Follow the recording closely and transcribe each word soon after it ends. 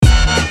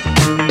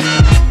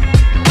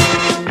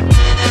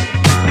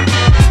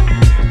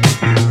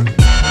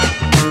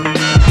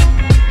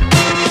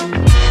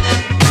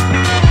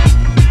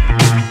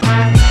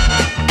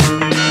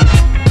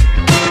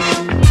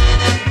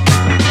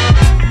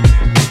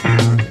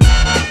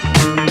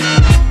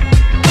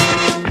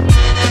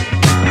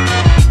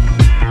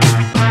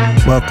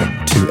Welcome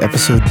to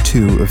episode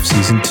 2 of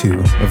season 2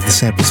 of the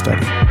Sample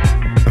Study.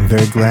 I'm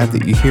very glad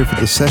that you're here for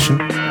this session.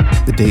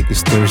 The date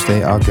is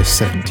Thursday, August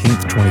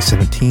 17th,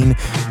 2017,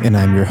 and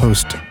I'm your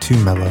host, Too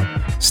Mellow,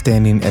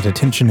 standing at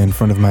attention in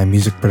front of my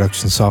music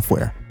production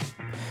software.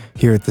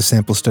 Here at the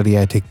Sample Study,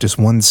 I take just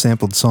one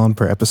sampled song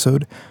per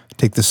episode,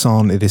 take the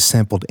song it is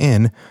sampled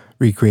in,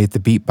 recreate the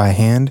beat by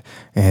hand,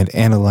 and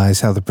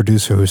analyze how the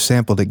producer who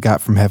sampled it got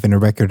from having a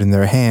record in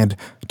their hand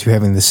to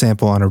having the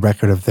sample on a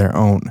record of their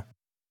own.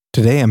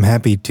 Today I'm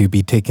happy to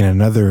be taking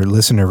another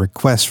listener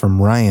request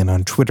from Ryan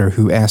on Twitter,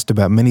 who asked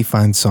about many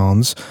fine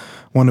songs,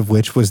 one of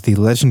which was the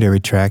legendary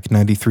track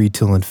 93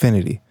 Till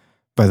Infinity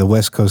by the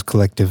West Coast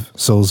collective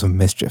Souls of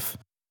Mischief.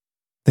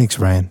 Thanks,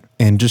 Ryan.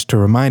 And just to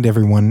remind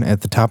everyone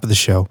at the top of the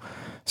show,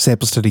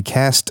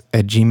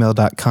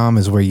 samplestudycast@gmail.com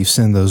is where you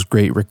send those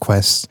great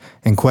requests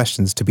and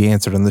questions to be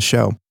answered on the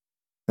show.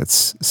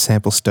 That's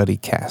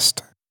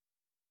samplestudycast.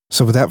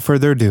 So without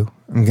further ado,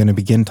 I'm going to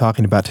begin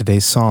talking about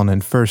today's song,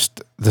 and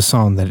first, the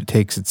song that it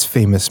takes its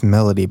famous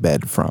melody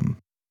bed from.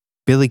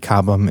 Billy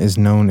Cobham is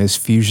known as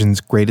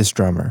Fusion's greatest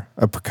drummer,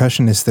 a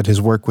percussionist that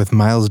has worked with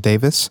Miles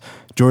Davis,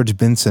 George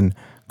Benson,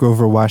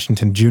 Grover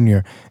Washington Jr.,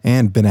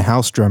 and been a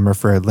house drummer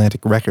for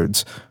Atlantic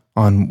Records,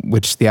 on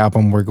which the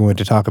album we're going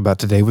to talk about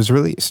today was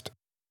released.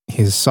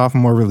 His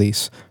sophomore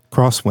release,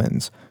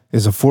 Crosswinds,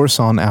 is a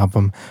 4-song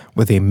album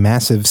with a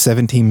massive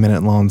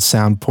 17-minute-long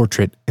sound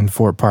portrait in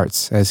 4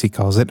 parts, as he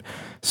calls it,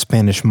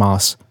 Spanish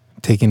Moss,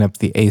 taking up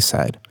the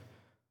A-side.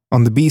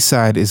 On the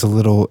B-side is a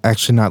little,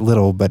 actually not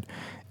little, but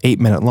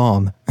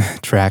 8-minute-long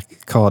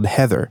track called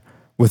Heather,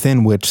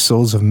 within which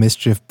Souls of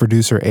Mischief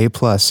producer A+,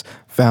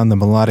 found the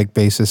melodic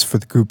basis for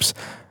the group's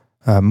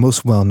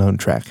most well-known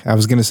track. I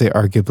was going to say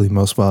arguably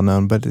most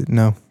well-known, but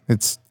no,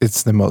 it's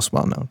the most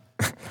well-known.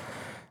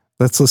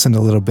 Let's listen a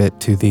little bit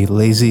to the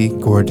lazy,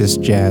 gorgeous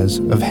jazz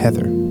of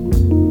Heather.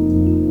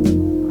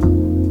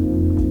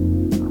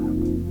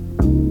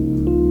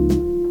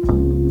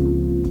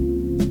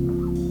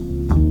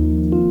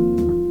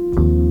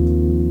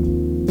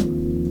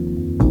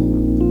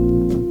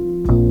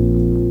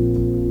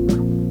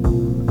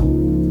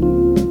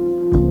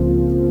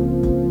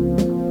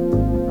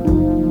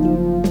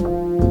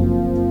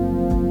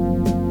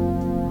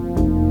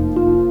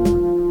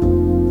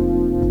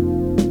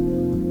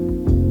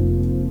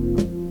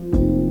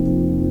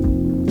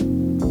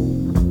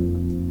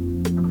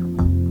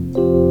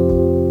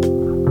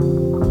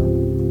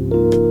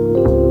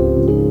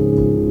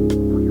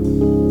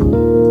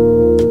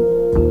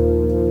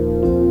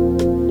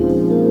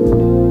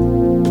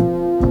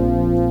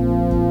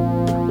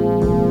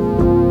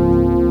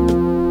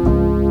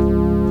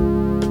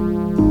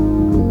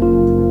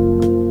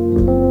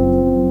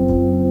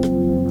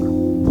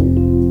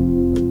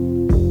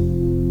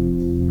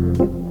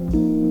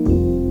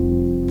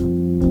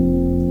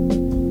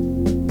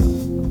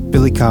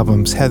 Billy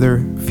Cobham's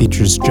Heather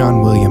features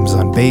John Williams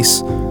on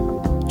bass,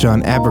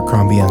 John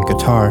Abercrombie on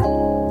guitar,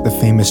 the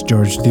famous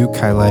George Duke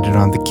highlighted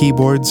on the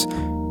keyboards,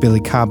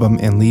 Billy Cobham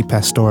and Lee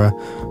Pastora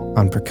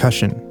on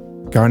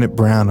percussion, Garnet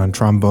Brown on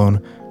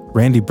trombone,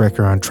 Randy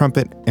Brecker on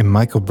trumpet, and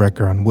Michael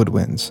Brecker on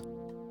woodwinds.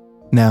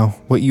 Now,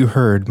 what you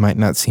heard might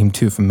not seem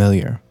too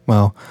familiar.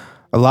 Well,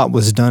 a lot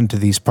was done to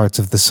these parts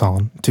of the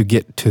song to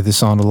get to the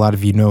song a lot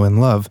of you know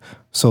and love,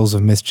 Souls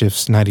of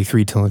Mischief's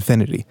 93 Till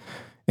Infinity.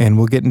 And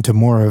we'll get into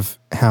more of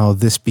how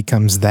this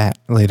becomes that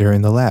later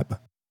in the lab.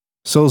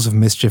 Souls of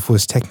Mischief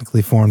was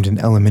technically formed in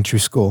elementary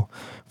school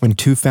when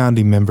 2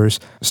 founding members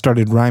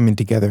started rhyming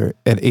together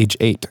at age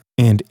 8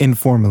 and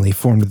informally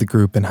formed the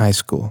group in high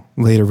school,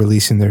 later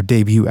releasing their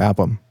debut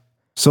album.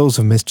 Souls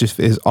of Mischief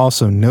is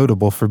also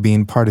notable for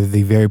being part of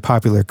the very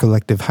popular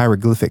collective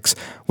Hieroglyphics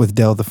with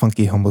Del the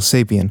Funky Homo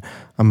Sapien,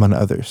 among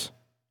others.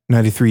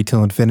 93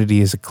 Till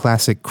Infinity is a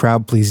classic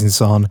crowd-pleasing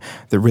song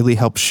that really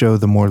helps show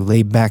the more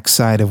laid-back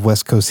side of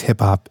West Coast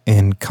hip-hop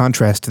in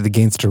contrast to the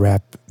gangster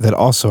rap that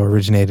also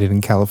originated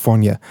in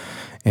California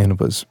and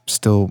was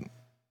still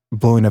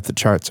blowing up the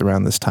charts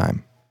around this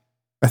time.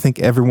 I think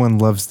everyone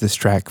loves this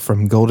track,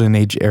 from Golden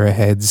Age era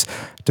heads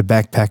to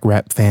backpack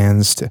rap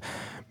fans to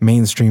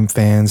mainstream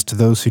fans to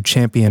those who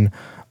champion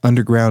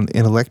underground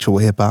intellectual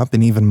hip-hop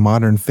and even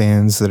modern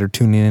fans that are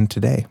tuning in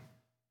today.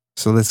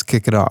 So let's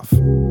kick it off.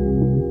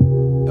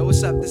 Yo,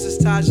 what's up? This is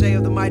Tajay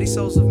of the Mighty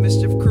Souls of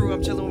Mischief crew.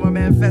 I'm chilling with my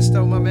man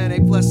Festo, my man A+,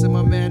 and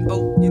my man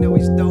Bo. You know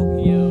he's dope.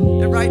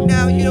 And right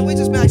now, we're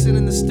just maxing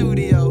in the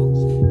studio.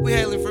 We're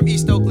hailing from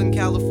East Oakland,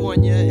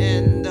 California,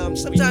 and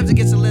sometimes it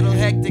gets a little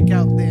hectic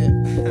out there.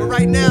 But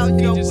right now,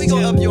 we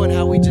gonna up you on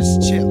how we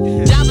just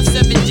chill. Dial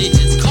 7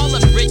 digits, call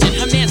up Bridget,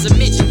 her man's a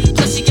midget.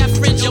 Plus she got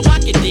fringe, yo, I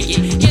can dig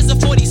it. Here's a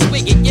 40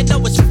 swigget, you know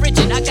it's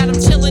frigid. I got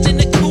him chilling in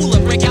the cooler,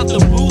 break out the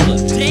ruler.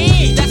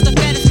 Damn, that's the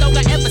fattest dog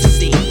I ever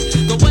seen.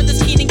 The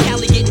weather's keen in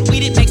Cali, getting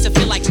weeded makes it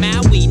feel like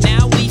Maui.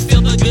 Now we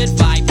feel the good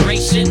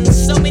vibrations.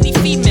 So many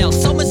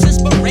females, so much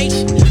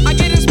inspiration. I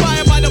get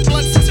inspired by the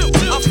blunts too.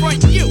 I'll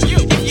front you.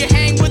 If you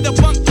hang with a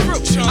bunk crew,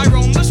 I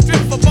roam the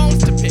strip for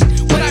bones to pick.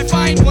 When I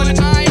find one,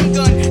 I'm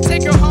gonna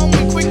take her home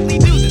and quickly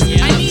do this.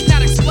 I need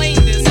not explain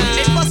this.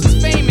 It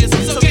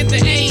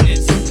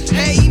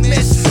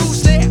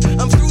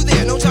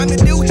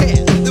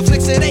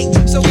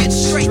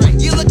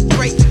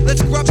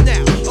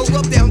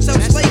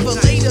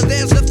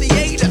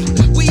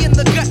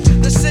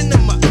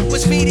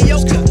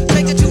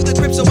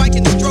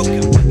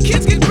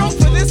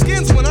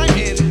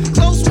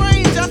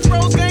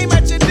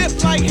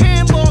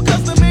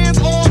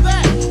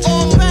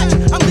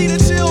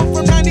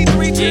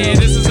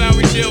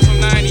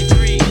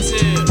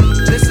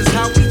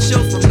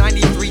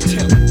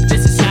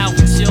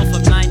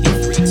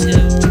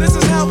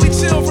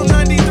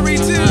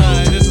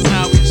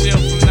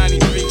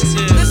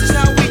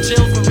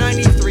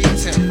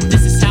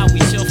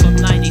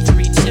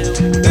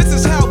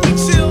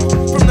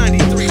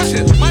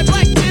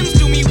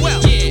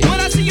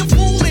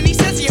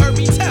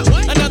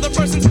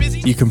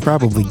can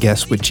probably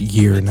guess which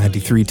year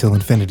 93 Till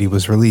Infinity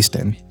was released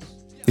in.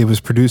 It was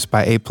produced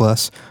by A+,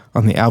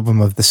 on the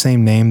album of the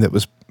same name that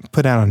was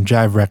put out on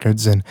Jive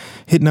Records and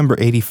hit number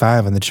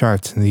 85 on the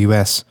charts in the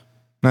US.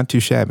 Not too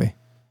shabby.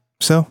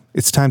 So,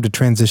 it's time to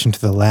transition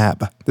to the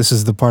lab. This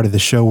is the part of the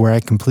show where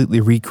I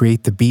completely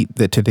recreate the beat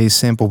that today's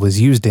sample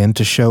was used in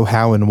to show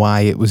how and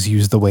why it was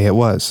used the way it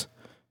was.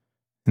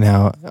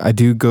 Now, I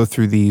do go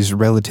through these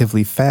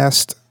relatively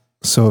fast,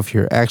 so if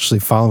you're actually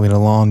following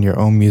along in your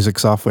own music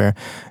software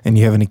and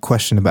you have any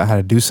question about how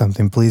to do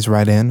something, please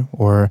write in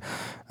or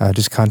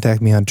just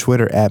contact me on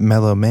Twitter at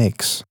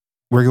MellowMakes.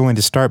 We're going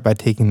to start by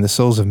taking the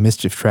Souls of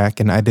Mischief track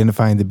and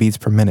identifying the beats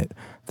per minute,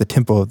 the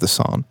tempo of the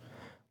song.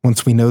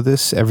 Once we know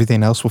this,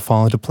 everything else will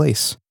fall into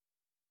place.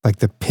 Like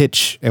the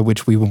pitch at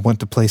which we want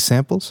to place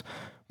samples,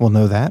 we'll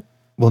know that.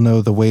 We'll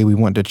know the way we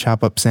want to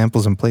chop up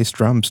samples and place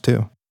drums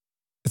too.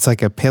 It's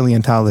like a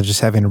paleontologist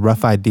having a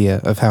rough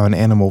idea of how an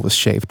animal was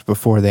shaped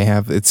before they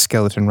have its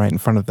skeleton right in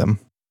front of them.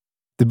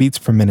 The beats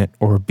per minute,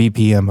 or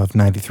BPM, of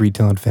 93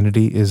 Till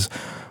Infinity is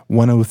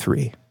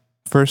 103.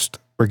 First,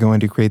 we're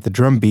going to create the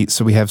drum beat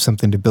so we have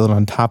something to build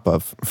on top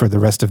of for the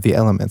rest of the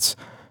elements.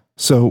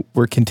 So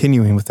we're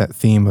continuing with that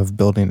theme of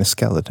building a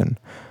skeleton.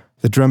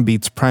 The drum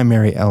beat's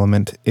primary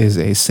element is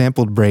a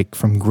sampled break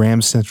from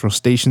Graham Central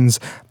Station's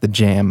The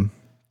Jam,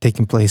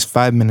 taking place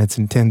 5 minutes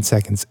and 10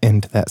 seconds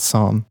into that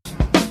song.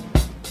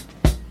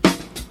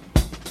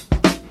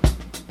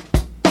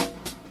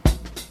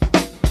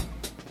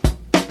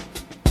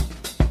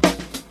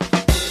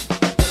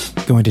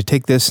 Going to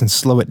take this and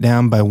slow it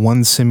down by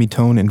 1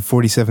 semitone and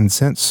 47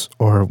 cents,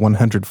 or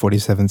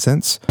 147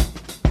 cents.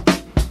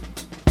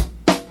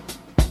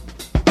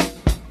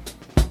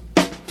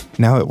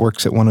 Now it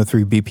works at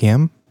 103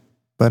 BPM,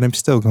 but I'm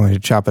still going to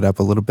chop it up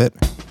a little bit.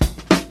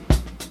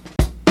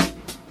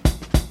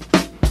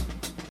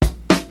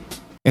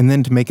 And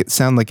then to make it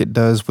sound like it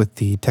does with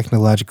the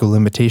technological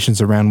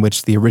limitations around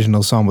which the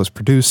original song was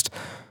produced,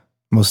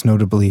 most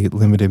notably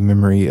limited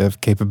memory of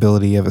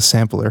capability of a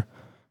sampler,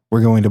 we're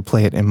going to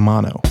play it in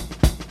mono.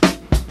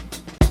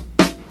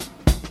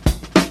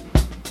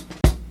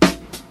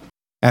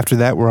 After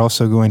that, we're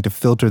also going to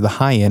filter the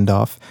high end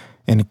off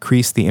and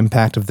increase the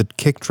impact of the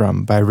kick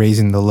drum by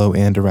raising the low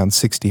end around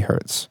 60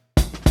 Hertz.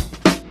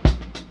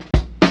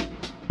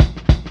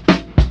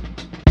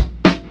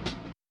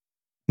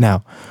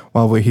 Now,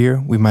 while we're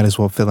here, we might as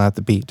well fill out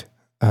the beat.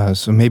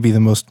 So maybe the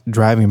most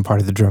driving part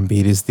of the drum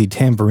beat is the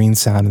tambourine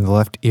sound in the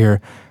left ear.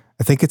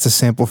 I think it's a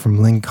sample from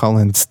Lynn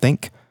Collins'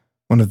 Think,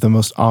 one of the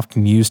most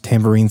often used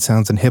tambourine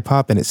sounds in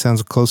hip-hop, and it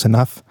sounds close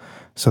enough,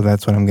 so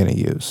that's what I'm going to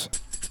use.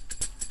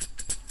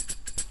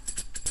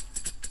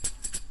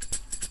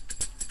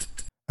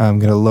 I'm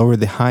going to lower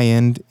the high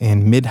end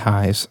and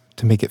mid-highs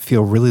to make it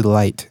feel really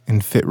light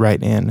and fit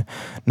right in,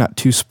 not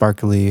too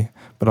sparkly,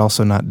 but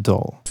also not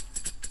dull.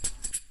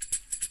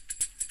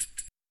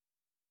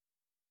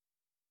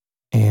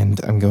 And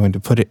I'm going to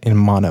put it in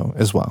mono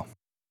as well.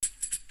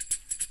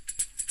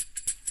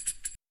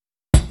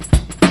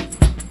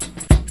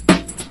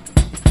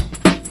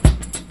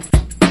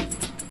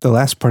 The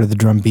last part of the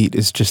drum beat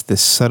is just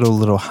this subtle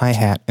little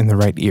hi-hat in the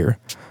right ear,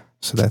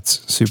 so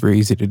that's super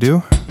easy to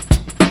do.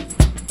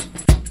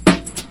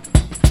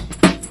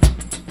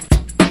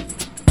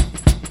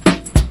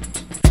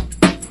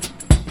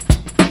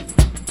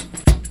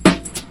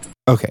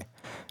 Okay,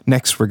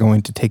 next we're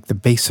going to take the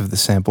bass of the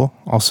sample,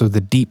 also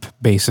the deep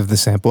bass of the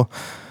sample,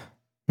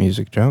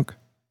 music joke,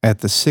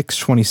 at the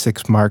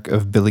 6:26 mark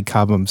of Billy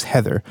Cobham's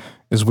Heather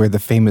is where the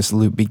famous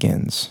loop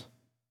begins.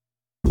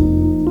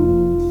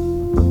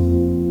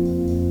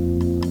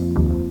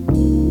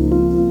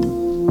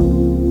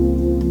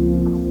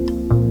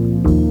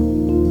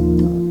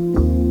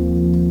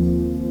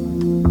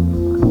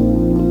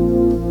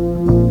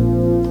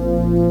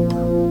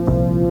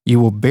 You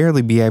will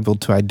barely be able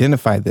to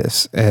identify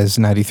this as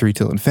 93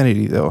 Till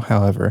Infinity, though,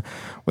 however,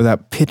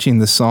 without pitching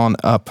the song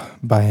up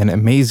by an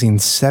amazing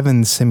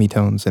 7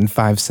 semitones and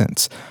 5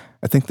 cents.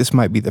 I think this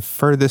might be the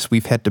furthest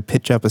we've had to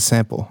pitch up a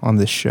sample on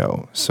this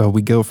show. So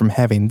we go from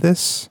having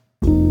this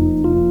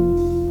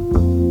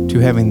to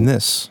having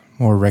this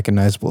more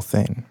recognizable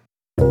thing.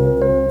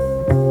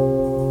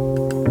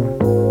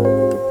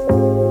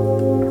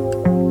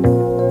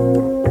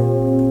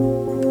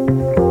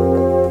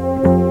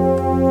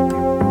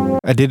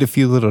 I did a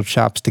few little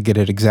chops to get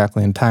it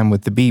exactly in time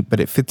with the beat, but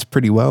it fits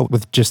pretty well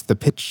with just the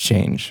pitch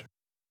change.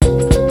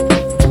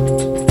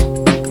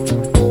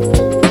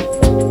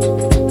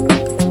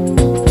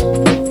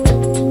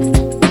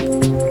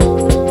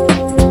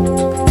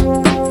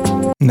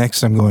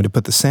 Next, I'm going to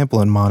put the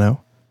sample in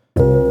mono.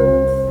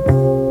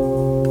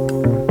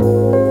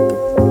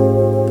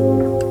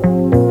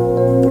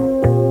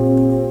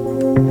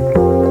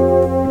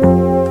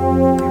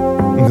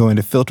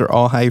 To filter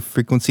all high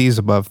frequencies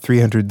above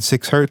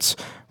 306 Hz,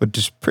 which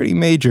is pretty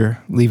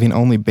major, leaving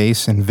only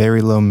bass and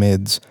very low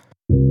mids.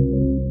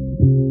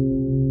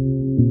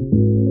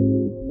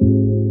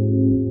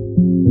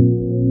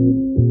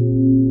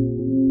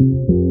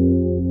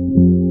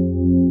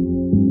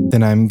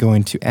 Then I'm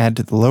going to add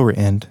to the lower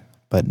end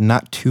but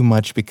not too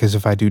much, because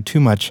if I do too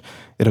much,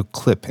 it'll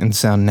clip and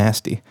sound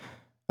nasty.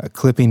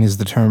 Clipping is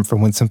the term for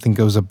when something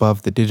goes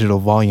above the digital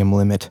volume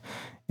limit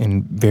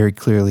and very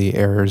clearly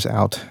errors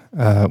out.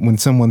 When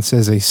someone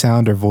says a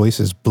sound or voice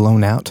is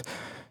blown out,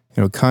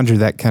 conjure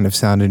that kind of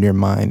sound in your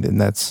mind, and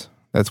that's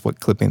what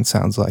clipping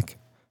sounds like.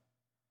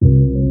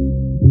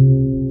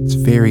 It's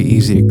very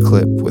easy to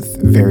clip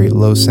with very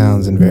low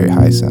sounds and very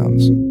high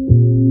sounds.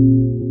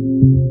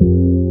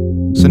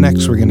 So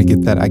next we're going to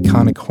get that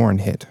iconic horn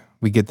hit.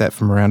 We get that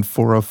from around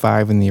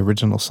 4:05 in the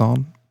original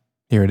song.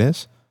 Here it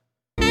is.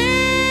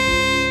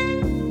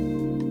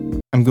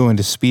 I'm going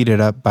to speed it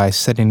up by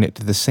setting it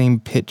to the same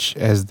pitch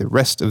as the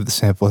rest of the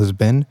sample has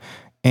been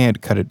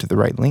and cut it to the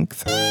right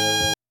length.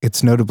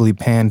 It's notably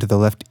panned to the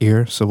left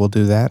ear, so we'll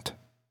do that.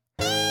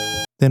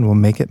 Then we'll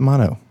make it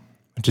mono,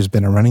 which has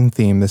been a running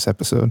theme this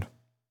episode.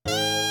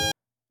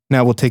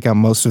 Now we'll take out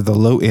most of the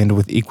low end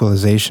with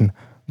equalization,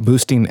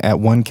 boosting at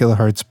 1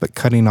 kilohertz but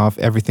cutting off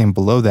everything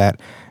below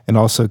that, and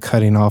also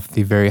cutting off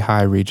the very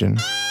high region.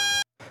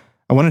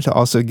 I wanted to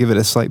also give it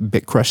a slight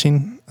bit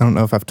crushing. I don't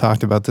know if I've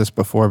talked about this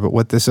before, but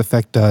what this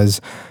effect does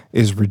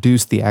is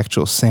reduce the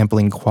actual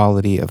sampling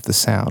quality of the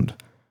sound,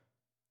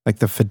 like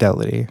the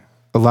fidelity.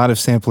 A lot of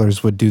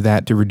samplers would do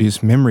that to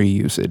reduce memory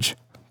usage,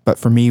 but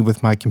for me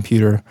with my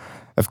computer,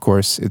 of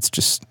course, it's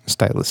just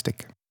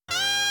stylistic.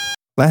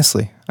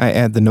 Lastly, I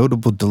add the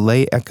notable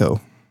delay echo,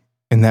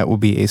 and that will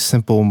be a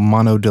simple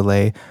mono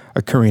delay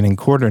occurring in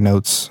quarter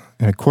notes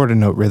in a quarter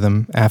note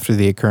rhythm after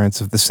the occurrence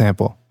of the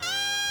sample.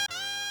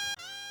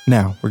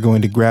 Now, we're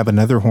going to grab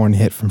another horn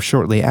hit from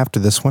shortly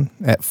after this one,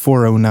 at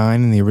 4:09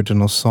 in the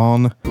original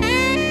song.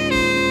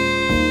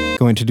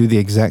 Going to do the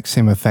exact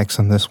same effects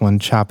on this one,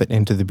 chop it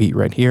into the beat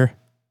right here.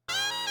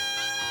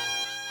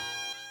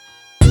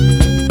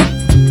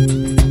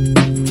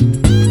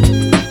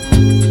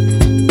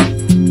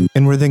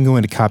 And we're then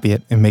going to copy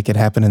it and make it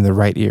happen in the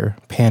right ear,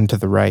 pan to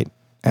the right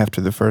after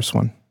the first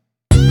one.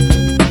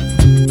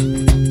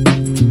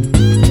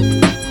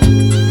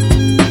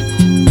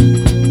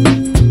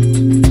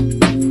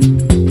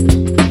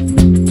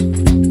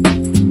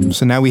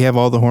 So now we have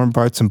all the horn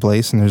parts in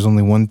place, and there's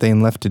only one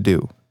thing left to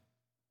do.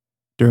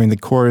 During the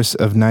chorus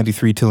of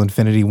 93 Till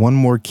Infinity, one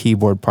more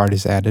keyboard part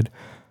is added.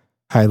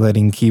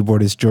 Highlighting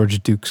keyboardist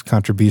George Duke's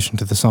contribution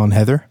to the song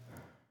Heather.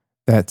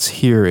 That's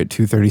here at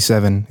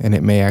 237, and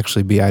it may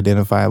actually be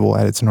identifiable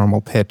at its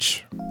normal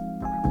pitch.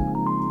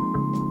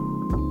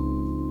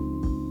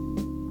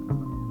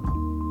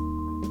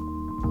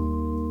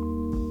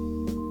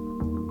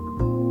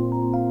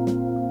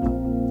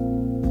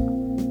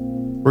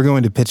 We're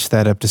going to pitch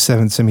that up to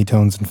 7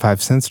 semitones and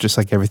 5 cents, just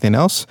like everything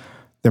else.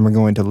 Then we're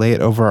going to lay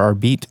it over our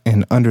beat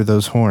and under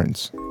those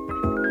horns.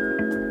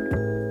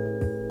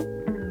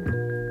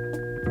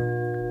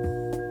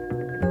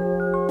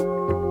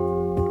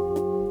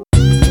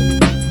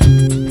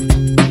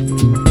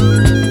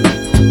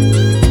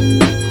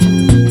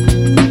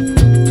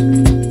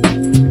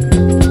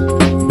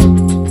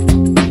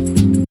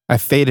 I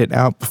fade it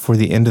out before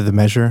the end of the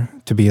measure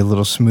to be a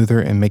little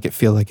smoother and make it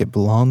feel like it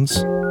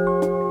belongs.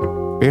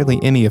 Barely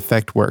any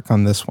effect work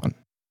on this one.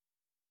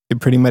 It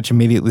pretty much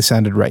immediately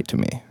sounded right to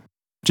me.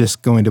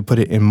 Just going to put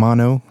it in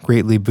mono,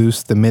 greatly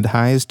boost the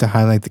mid-highs to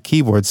highlight the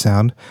keyboard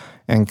sound,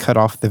 and cut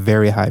off the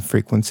very high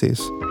frequencies.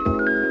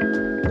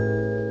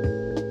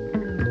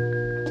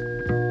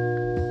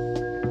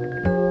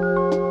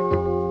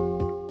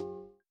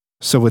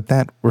 So with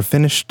that, we're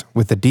finished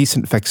with a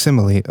decent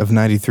facsimile of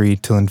 93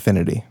 Till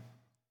Infinity.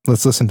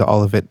 Let's listen to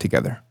all of it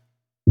together.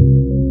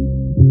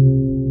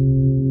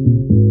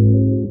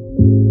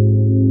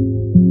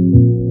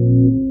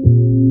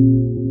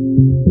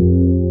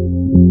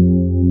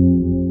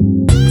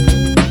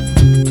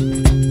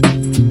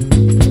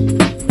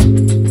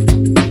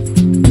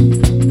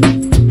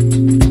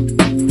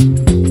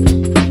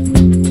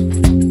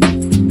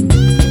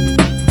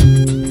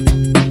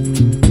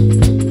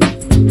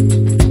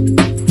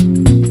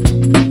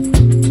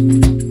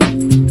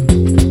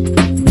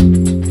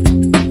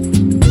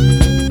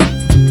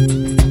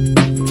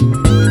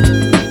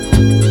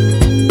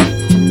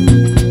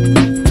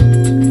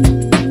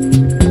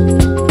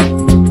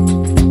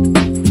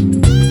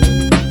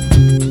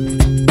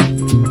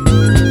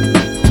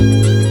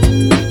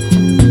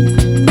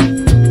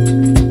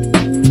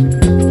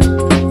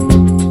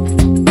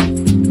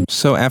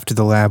 So after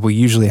the lab, we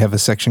usually have a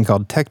section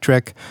called Tech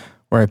Trek,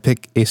 where I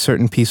pick a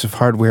certain piece of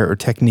hardware or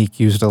technique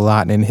used a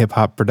lot in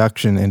hip-hop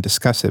production and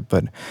discuss it,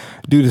 but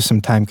due to some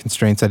time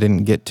constraints, I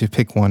didn't get to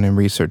pick one and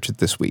research it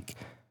this week.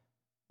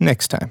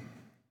 Next time.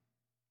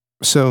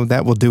 So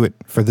that will do it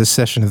for this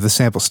session of the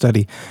Sample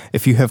Study.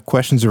 If you have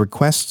questions or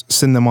requests,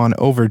 send them on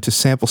over to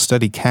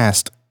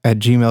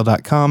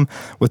samplestudycast@gmail.com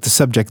with the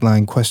subject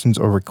line questions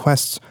or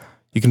requests.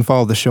 You can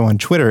follow the show on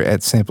Twitter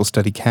at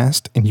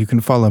SampleStudyCast, and you can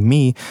follow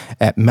me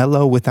at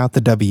Mellow without the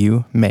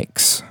W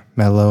Makes.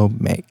 Mellow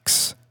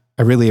Makes.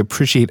 I really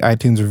appreciate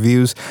iTunes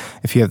reviews.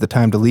 If you have the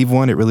time to leave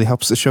one, it really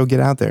helps the show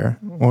get out there.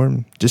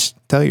 Or just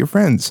tell your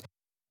friends.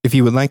 If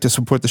you would like to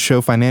support the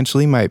show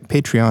financially, my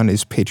Patreon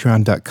is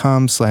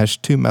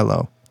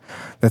patreon.com/2mellow.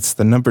 That's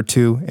the number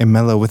 2 and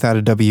mellow without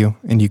a W,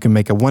 and you can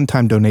make a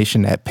one-time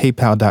donation at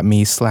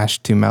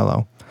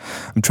paypal.me/2mellow.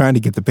 I'm trying to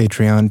get the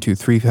Patreon to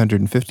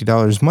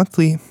 $350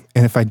 monthly,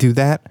 and if I do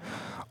that,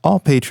 all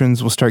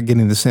patrons will start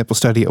getting the sample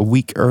study a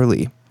week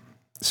early.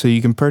 So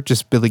you can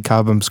purchase Billy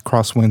Cobham's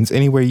Crosswinds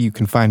anywhere you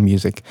can find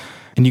music,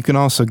 and you can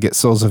also get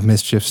Souls of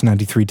Mischief's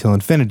 93 Till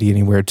Infinity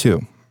anywhere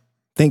too.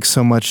 Thanks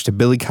so much to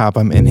Billy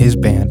Cobham and his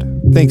band.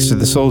 Thanks to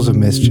the Souls of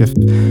Mischief,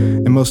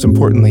 and most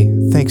importantly,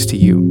 thanks to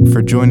you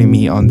for joining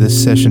me on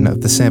this session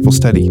of the sample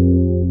study.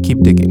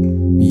 Keep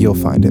digging, you'll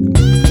find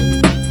it.